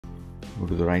Go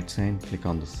to the right side, click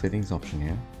on the settings option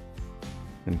here,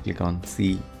 and click on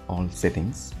see all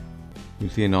settings. You'll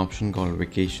see an option called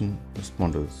vacation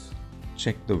responders.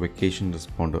 Check the vacation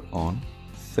responder on.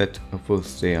 Set a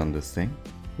first day on this thing.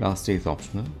 Last day is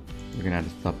optional. You can add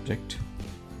a subject.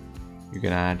 You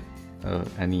can add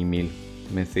an email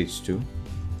message too,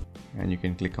 and you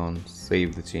can click on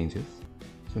save the changes.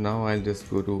 So now I'll just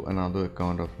go to another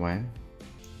account of mine.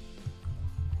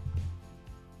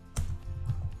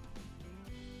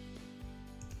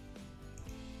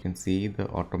 You can see the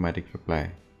automatic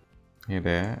reply. Hey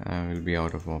there, I will be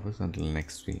out of office until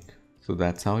next week. So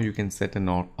that's how you can set an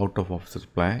out of office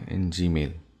reply in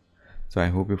Gmail. So I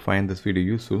hope you find this video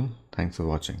useful. Thanks for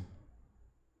watching.